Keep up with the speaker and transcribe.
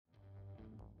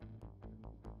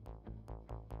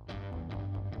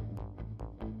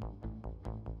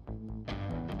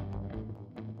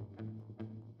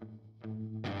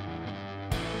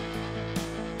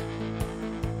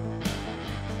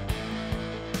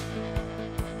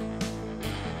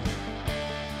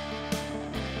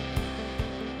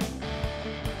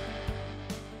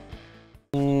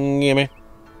gimme.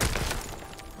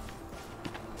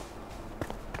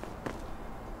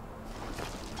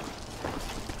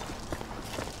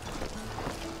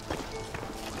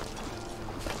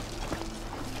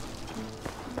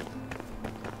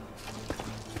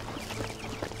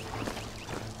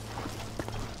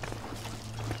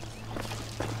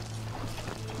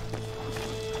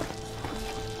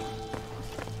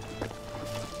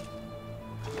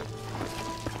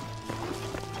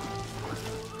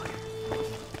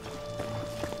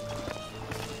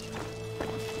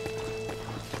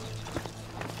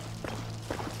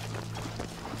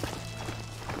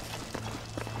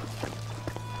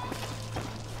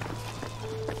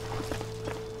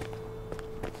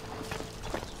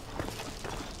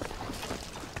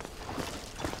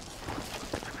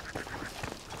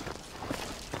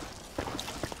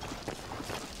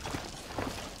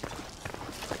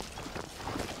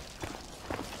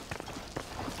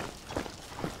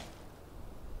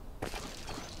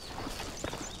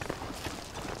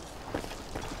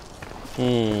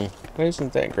 Why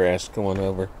isn't that grass going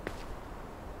over?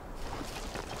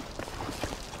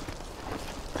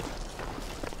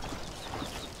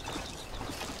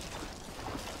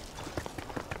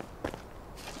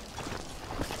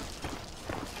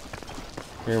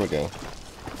 Here we go.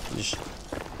 Just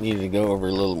needed to go over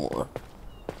a little more.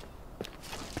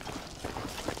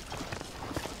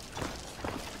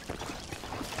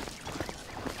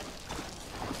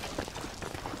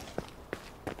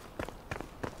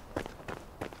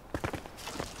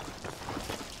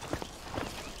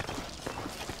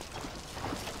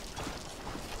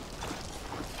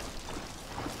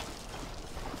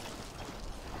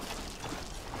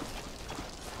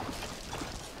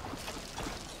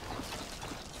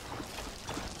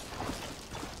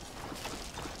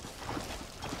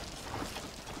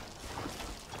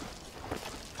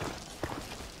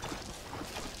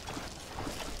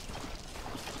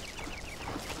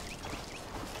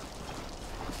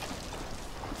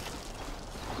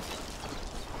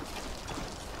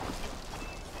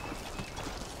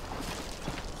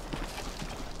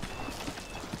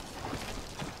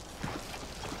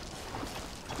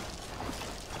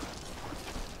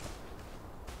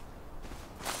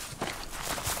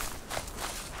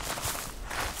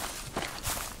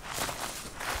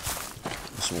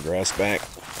 Some grass back.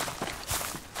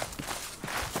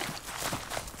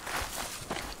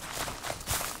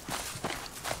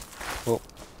 Well,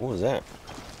 what was that?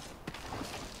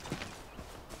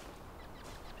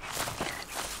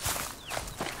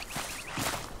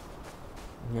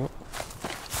 Nope.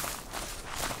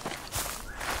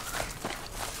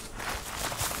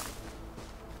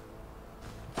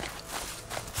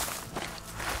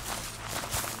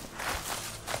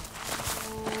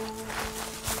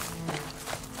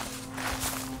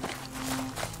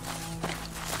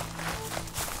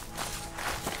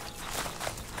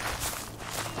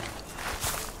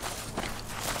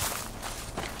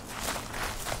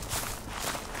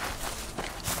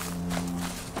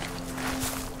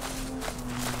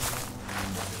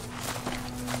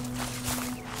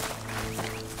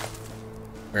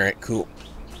 Alright, cool.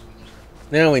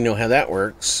 Now we know how that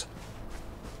works.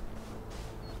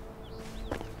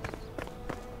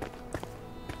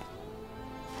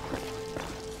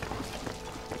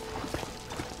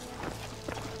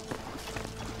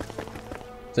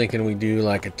 Thinking we do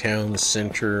like a town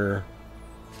center,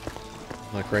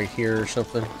 like right here or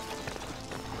something.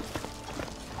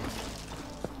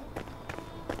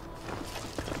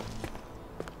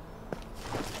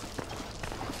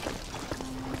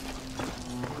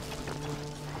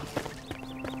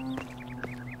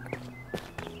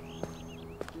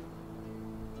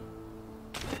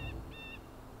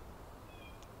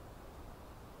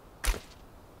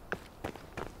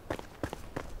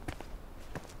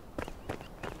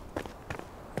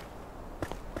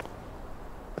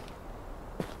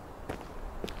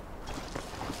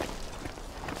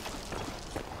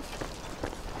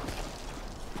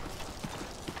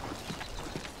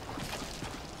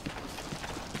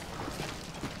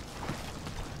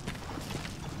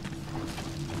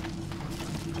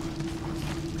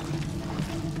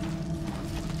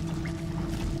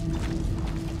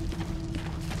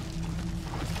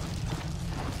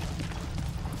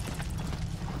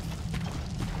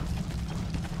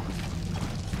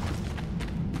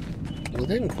 Well,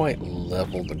 it didn't quite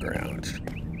level the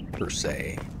ground, per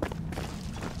se.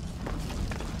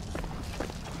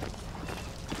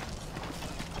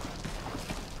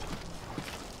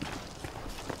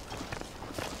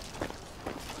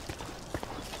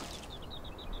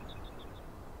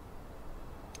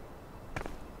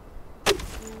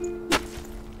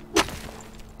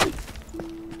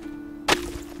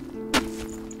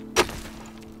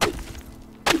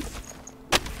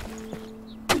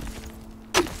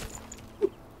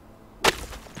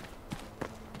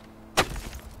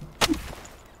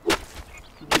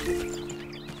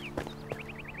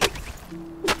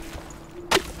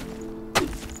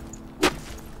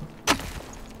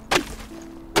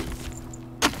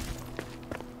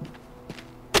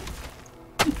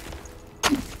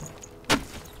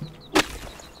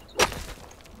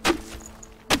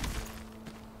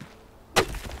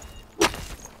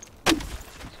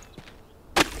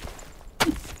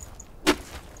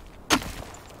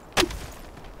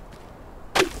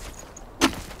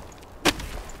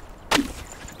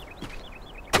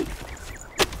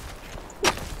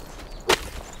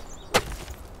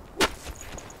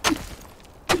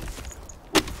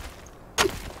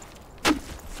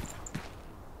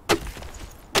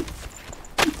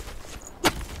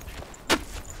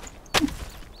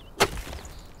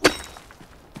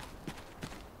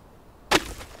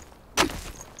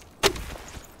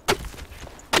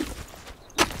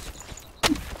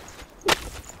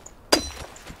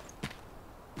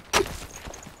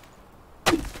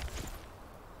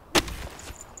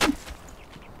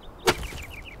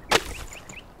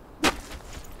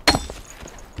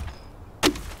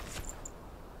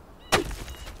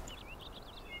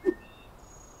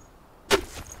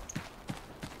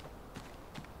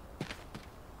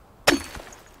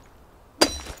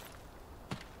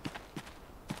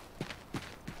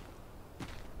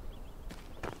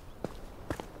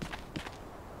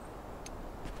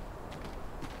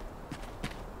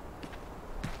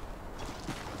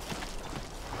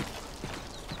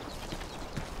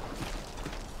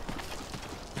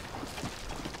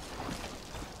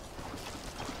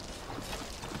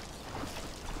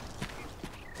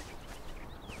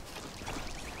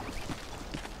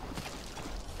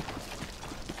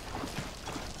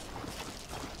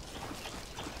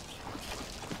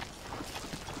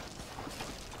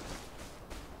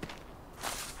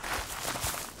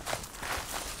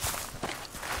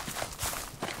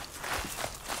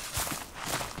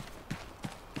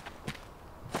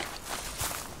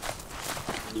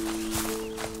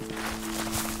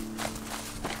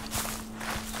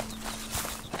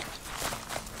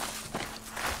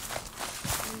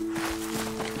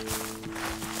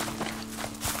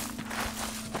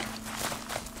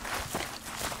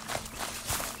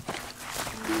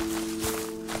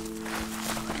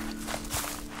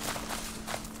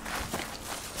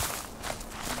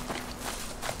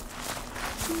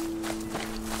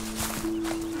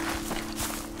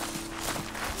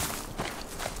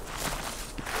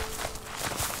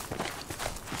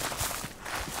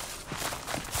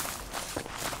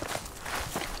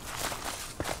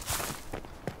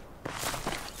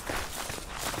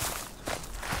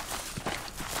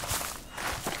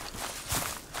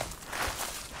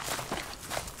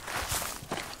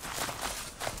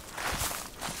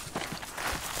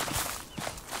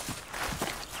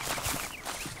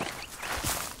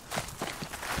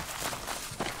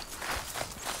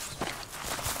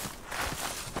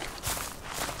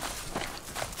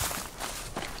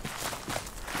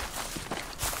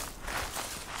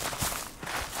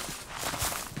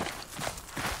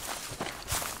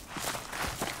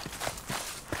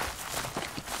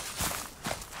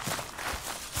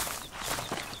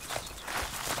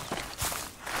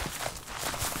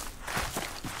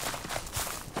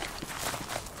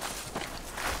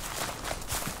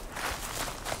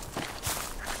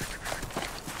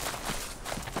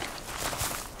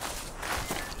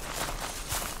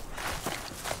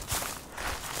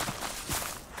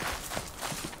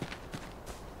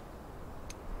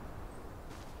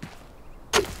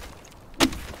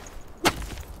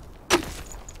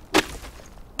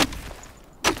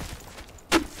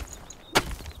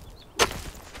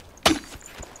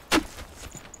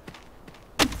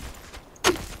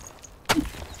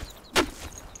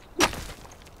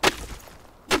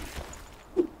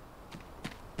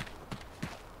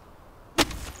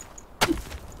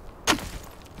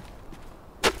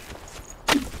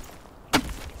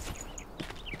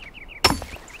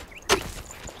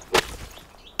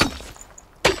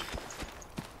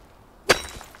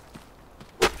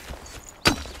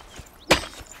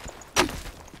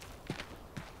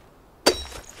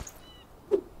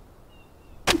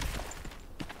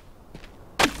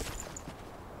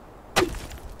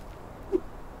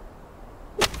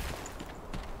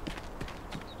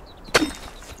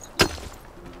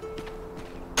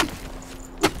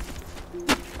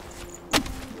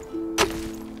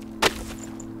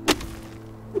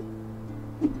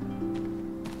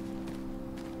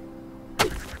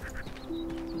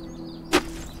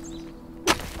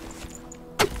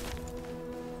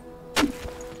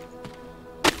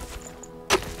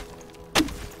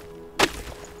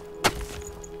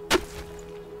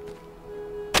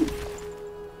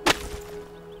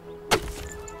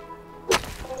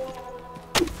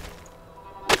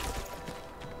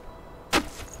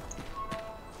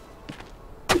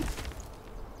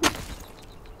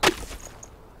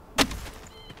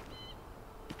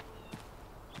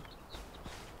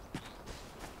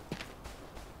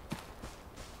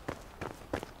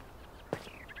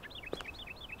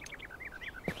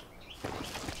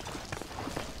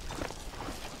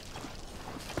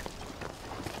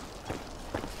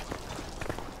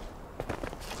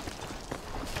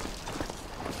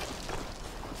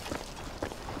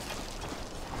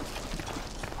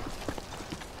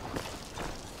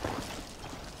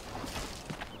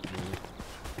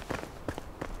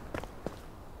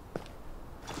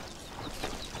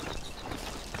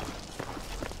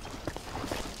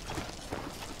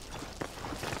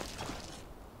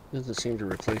 Doesn't seem to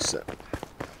replace that.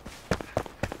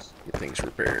 Get things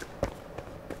repaired.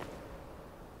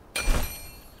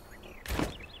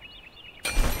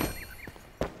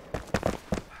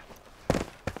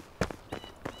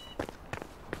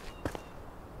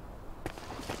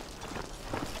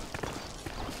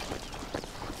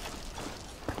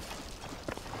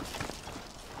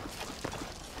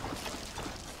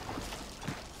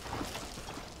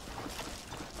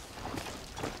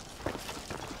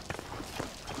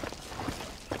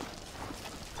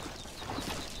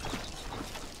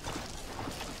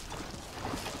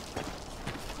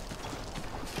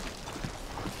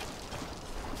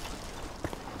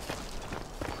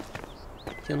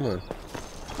 Come on.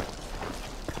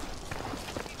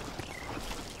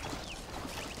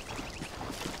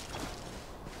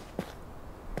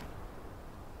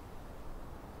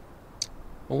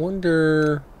 I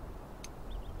wonder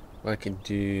if I can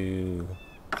do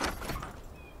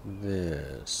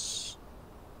this.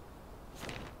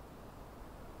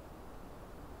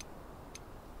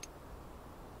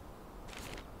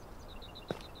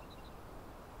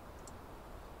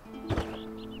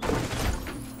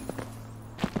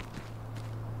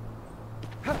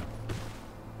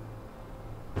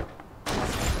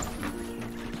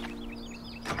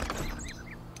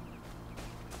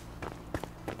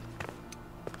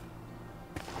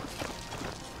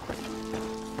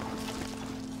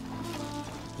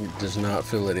 does not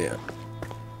fill it in.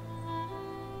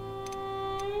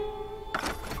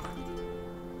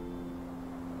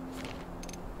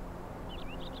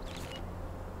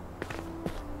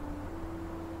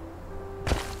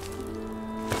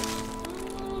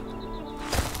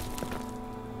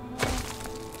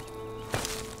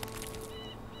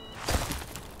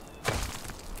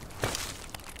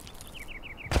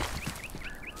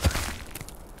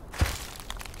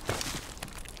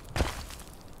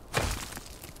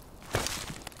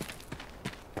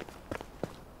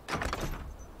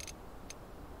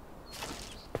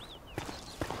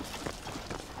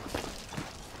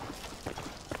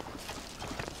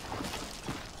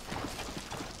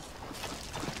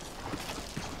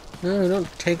 No,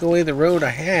 don't take away the road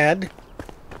I had.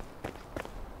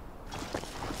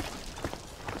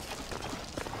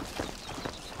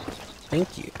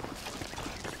 Thank you.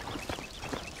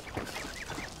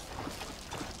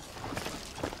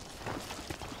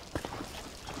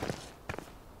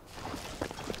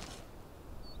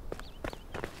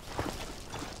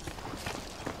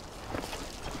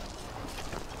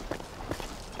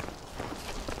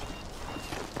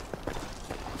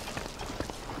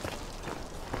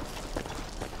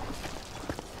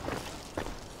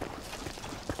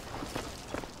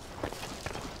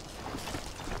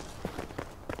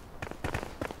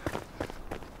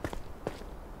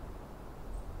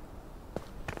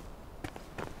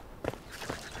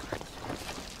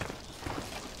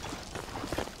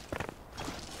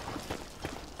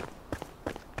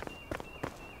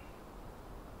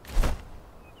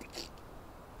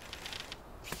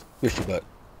 Wishy butt.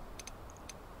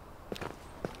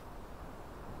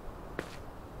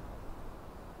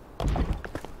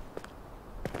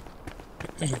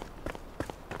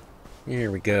 Here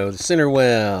we go, the center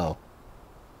well.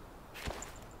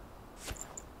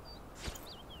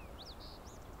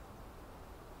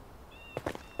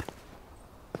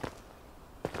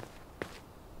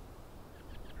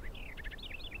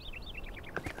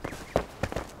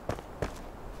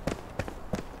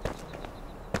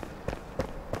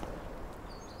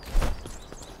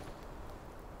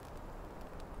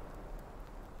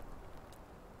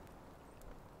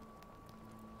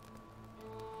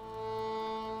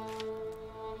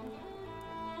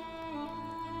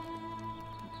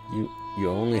 You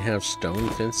only have stone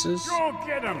fences? Go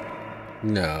get him!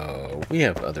 No, we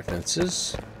have other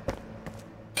fences.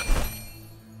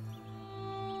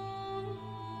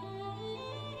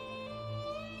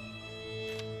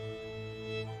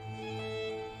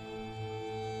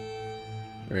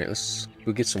 Alright, let's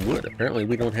go get some wood. Apparently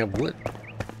we don't have wood.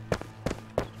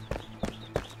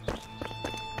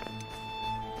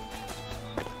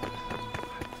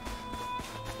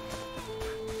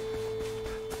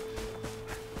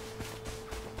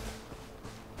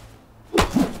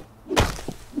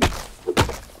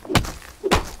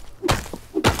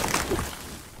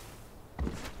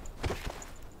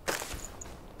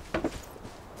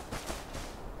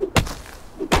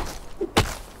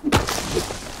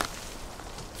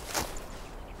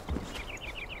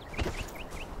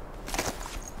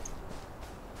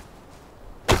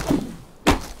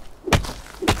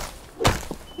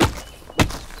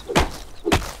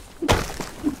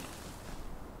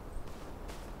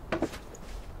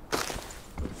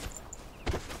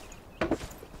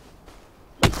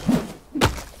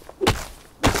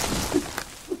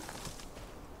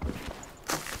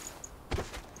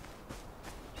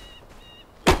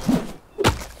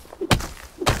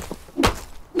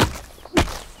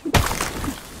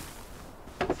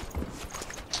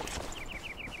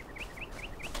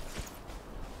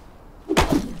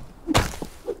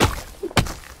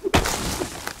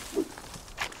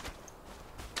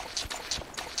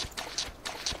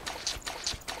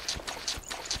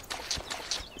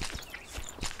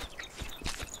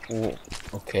 Oh,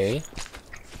 okay.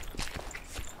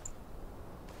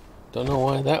 Don't know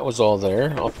why that was all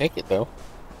there. I'll take it though.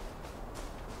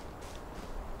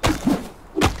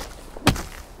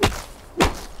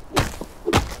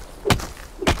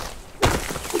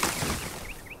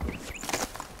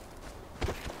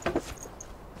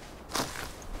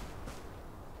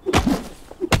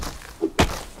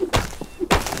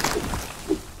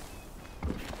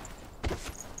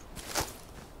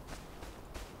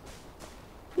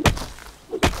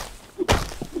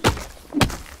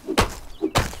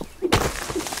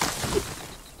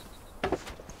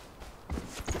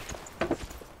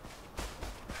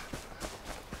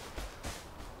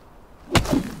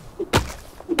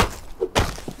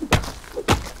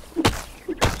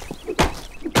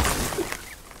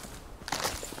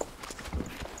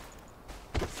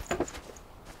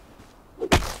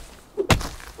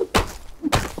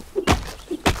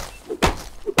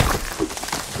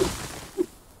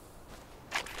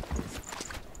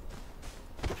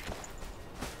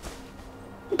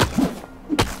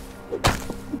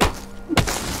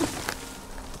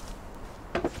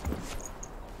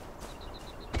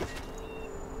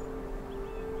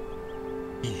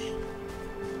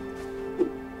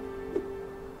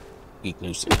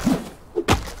 Lucy.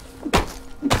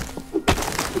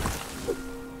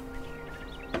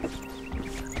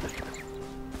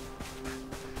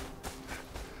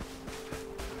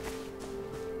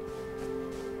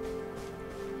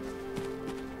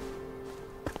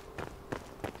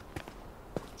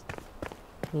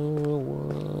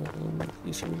 One,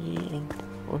 two, three,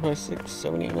 4, 5, 6,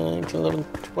 7, 8, 9, 10, 11,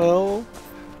 12.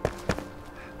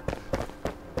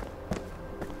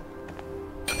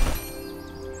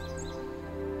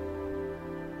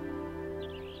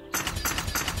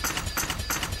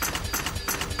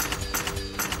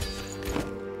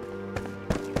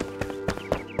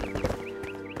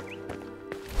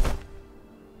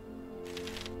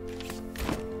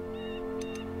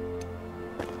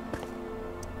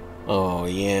 Oh,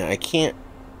 yeah, I can't.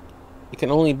 It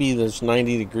can only be those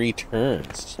 90-degree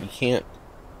turns. You can't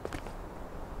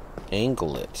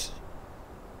angle it.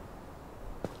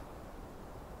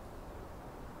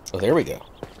 Oh, there we go.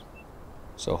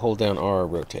 So hold down R,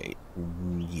 rotate.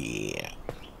 Yeah.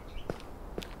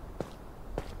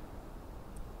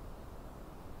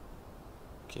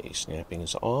 Okay, snapping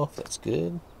is off. That's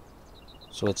good.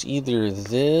 So it's either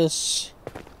this.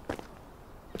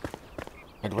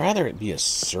 I'd rather it be a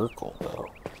circle, though.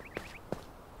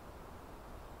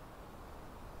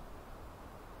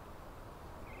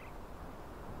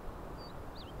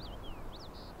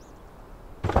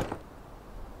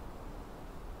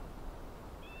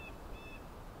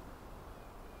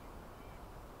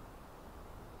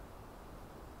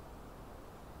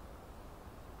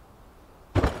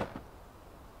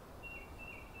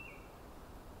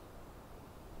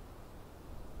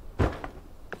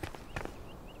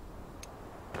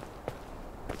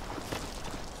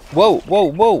 Whoa, whoa,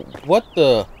 whoa. What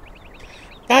the?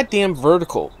 Goddamn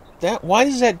vertical. Why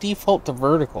does that default to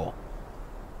vertical?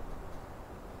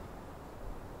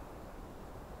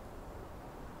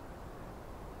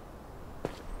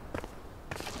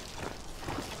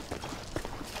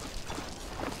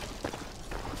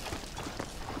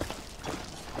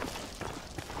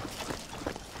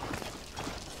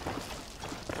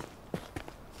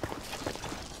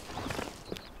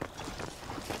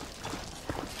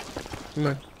 Come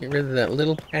on, get rid of that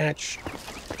little patch.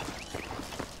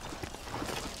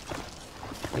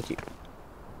 Thank you.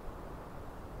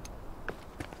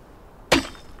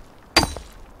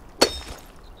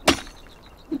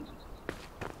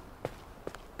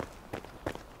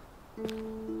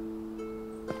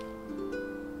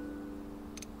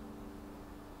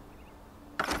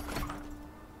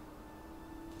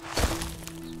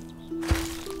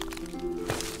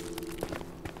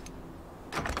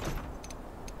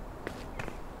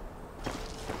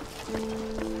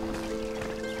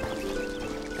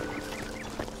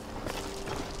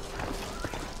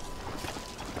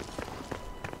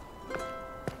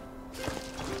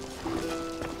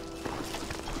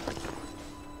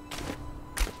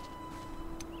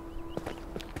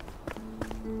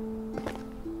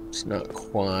 It's not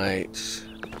quite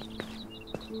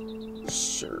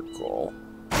circle.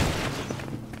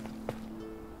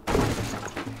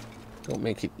 Don't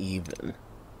make it even.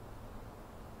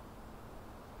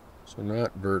 So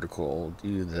not vertical,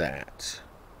 do that.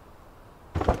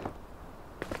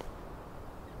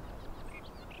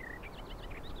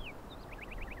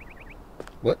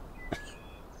 What?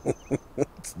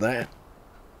 What's that?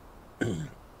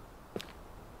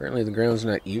 Apparently the ground's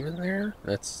not even there?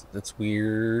 That's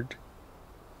weird.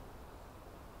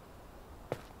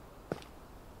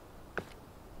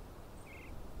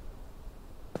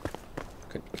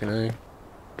 Can I?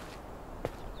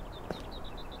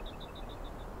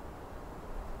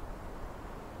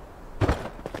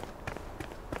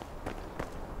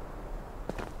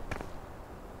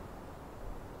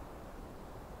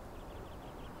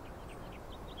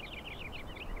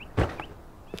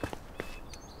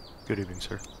 Good evening,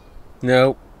 sir.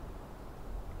 No.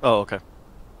 Oh, okay.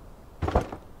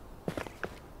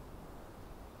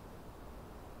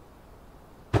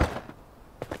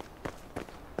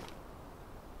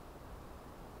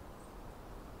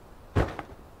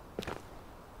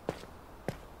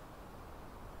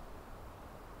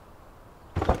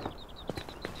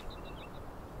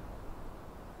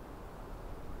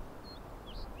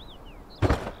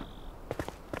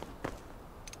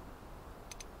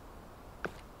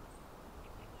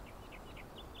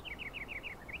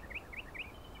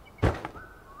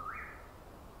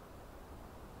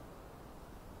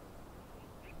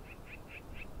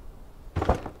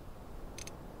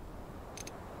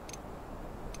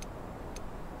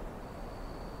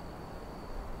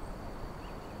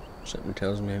 Something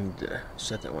tells me I need to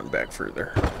set that one back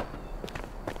further.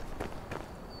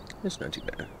 It's not too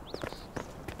bad.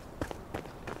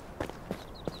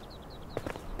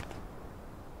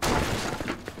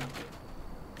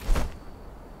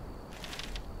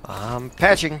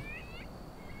 Patching.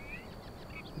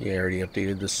 Yeah, I already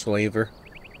updated the slaver.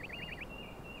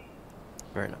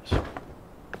 Very nice.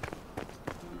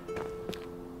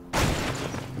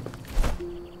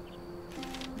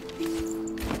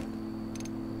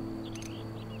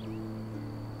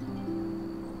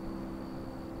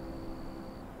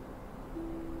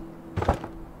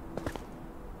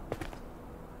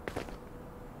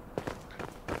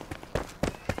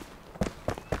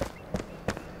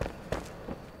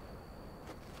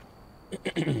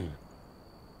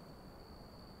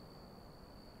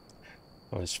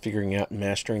 I was figuring out and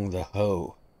mastering the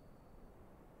hoe.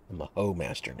 I'm a hoe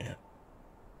master now.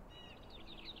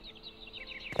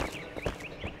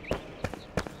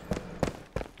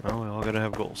 Well, we all gotta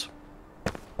have goals.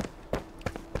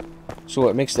 So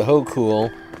what makes the hoe cool,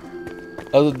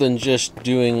 other than just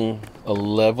doing a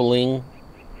leveling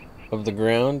of the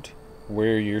ground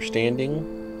where you're standing,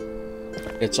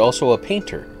 it's also a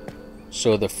painter.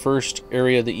 So the first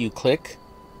area that you click,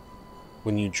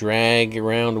 when you drag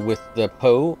around with the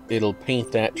hoe, it'll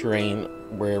paint that terrain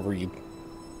wherever you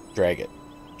drag it.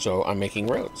 So I'm making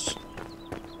roads.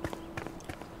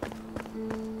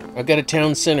 I've got a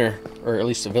town center, or at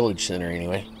least a village center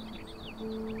anyway.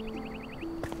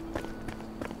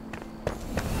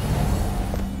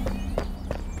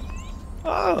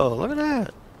 Oh, look at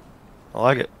that. I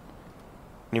like it.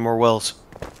 Need more wells.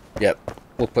 Yep.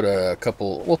 We'll put a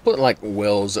couple, we'll put like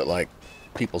wells at like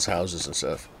people's houses and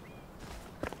stuff.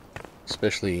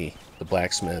 Especially the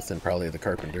blacksmith and probably the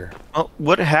carpenter. Well,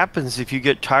 what happens if you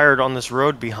get tired on this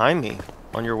road behind me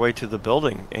on your way to the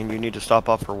building and you need to stop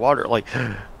off for water? Like,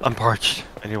 I'm parched.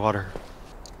 I need water.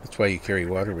 That's why you carry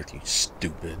water with you,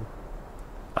 stupid.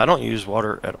 I don't use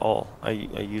water at all. I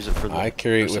use it for the... I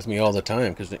carry it with me all the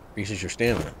time because it increases your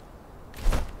stamina.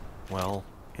 Well,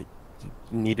 it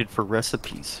needed for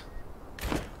recipes.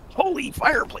 Holy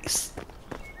fireplace!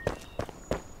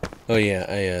 Oh yeah,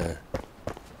 I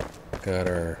got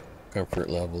our comfort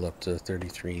level up to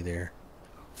 33 there.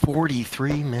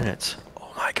 43 minutes.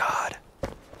 Oh my god.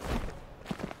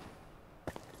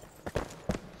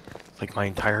 Like my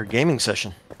entire gaming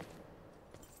session.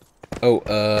 Oh,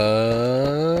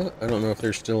 I don't know if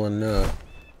there's still enough.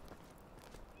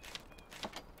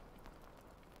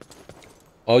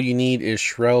 All you need is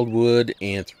shroud wood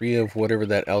and 3 of whatever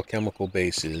that alchemical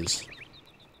base is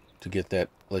to get that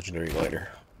legendary lighter.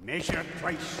 Measure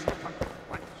twice, cut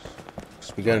once.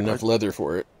 So we got enough leather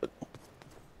for it. But...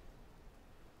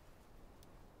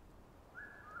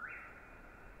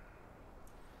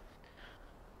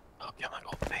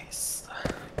 Alchemical base.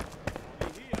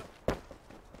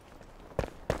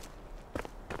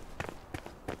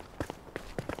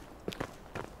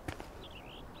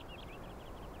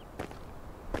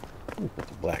 Put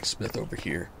the blacksmith over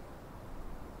here.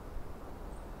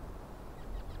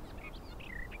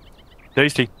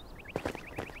 Tasty.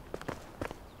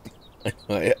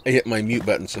 I hit my mute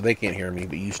button so they can't hear me,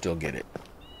 but you still get it. I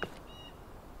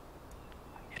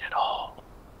get it all.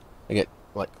 I get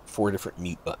like 4 different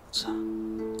mute buttons.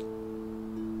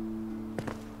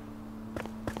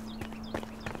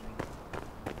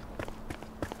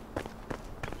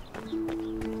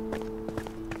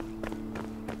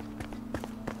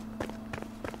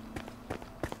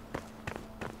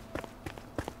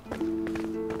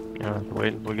 Yeah,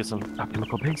 wait, we'll get some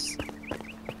alchemical base.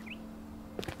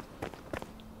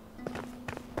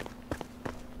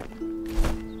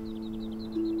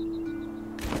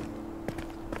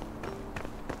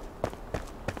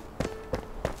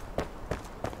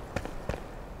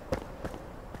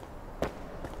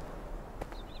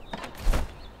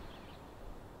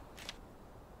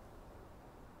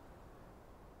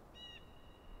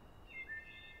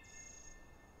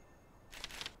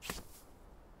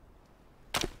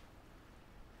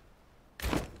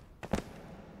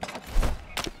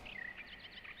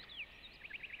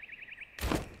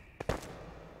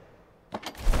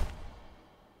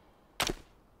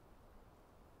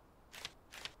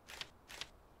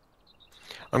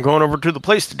 I'm going over to the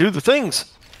place to do the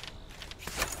things.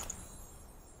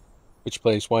 Which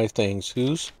place? Why things?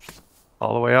 Whose?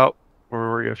 All the way out where we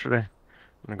were yesterday.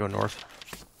 I'm gonna go north.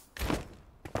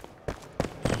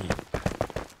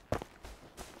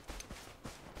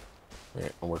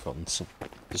 Alright, I'll work on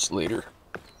this later.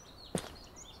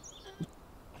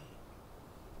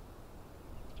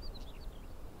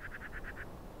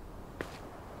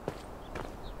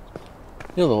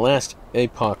 You know, the last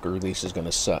Epoch release is going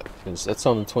to suck, because that's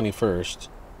on the 21st.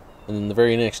 And then the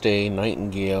very next day,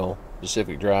 Nightingale,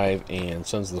 Pacific Drive, and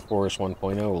Sons of the Forest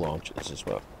 1.0 launches as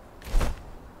well.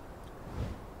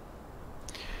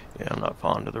 Yeah, I'm not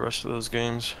fond of the rest of those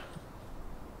games.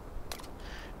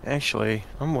 Actually,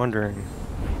 I'm wondering,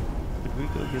 did we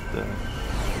go get the...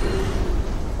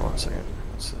 Hold on a second.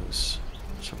 What's this?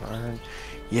 Some iron?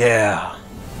 Yeah!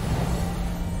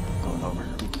 Going over.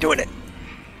 I'm doing it!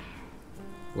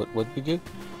 What would we do?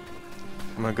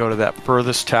 I'm gonna go to that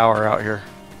furthest tower out here.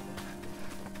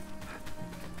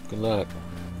 Good luck.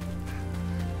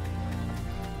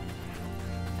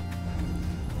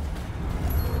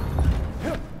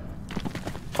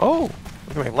 Oh!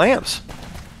 Look at my lamps!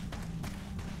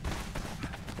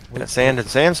 Got sand and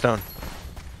sandstone.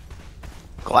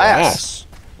 Glass!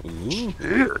 Ooh.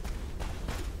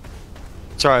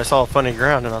 Sorry, I saw a funny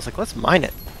ground and I was like, let's mine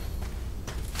it.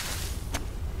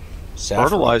 Saffron.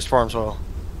 Fertilized farm soil.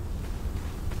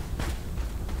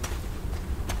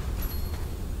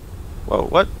 Whoa,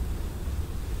 what?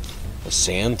 A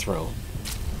sand throne.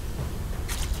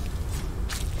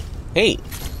 Hey!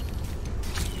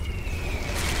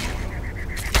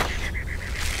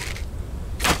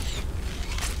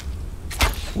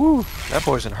 Woo! That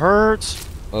poison hurts.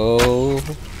 Oh.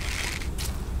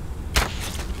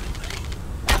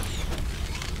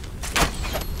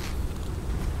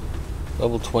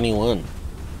 Level 21.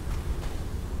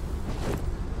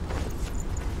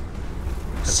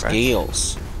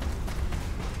 Scales.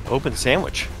 Open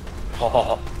sandwich.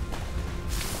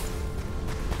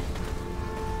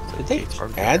 Did they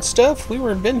add stuff? We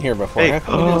weren't been here before. Hey, How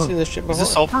come we didn't see this shit before? Is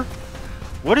this sulfur?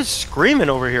 What is screaming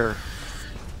over here?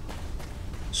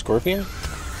 Scorpion?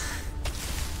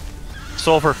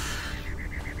 Sulfur.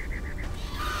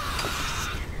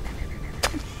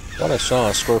 Thought I saw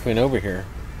a scorpion over here.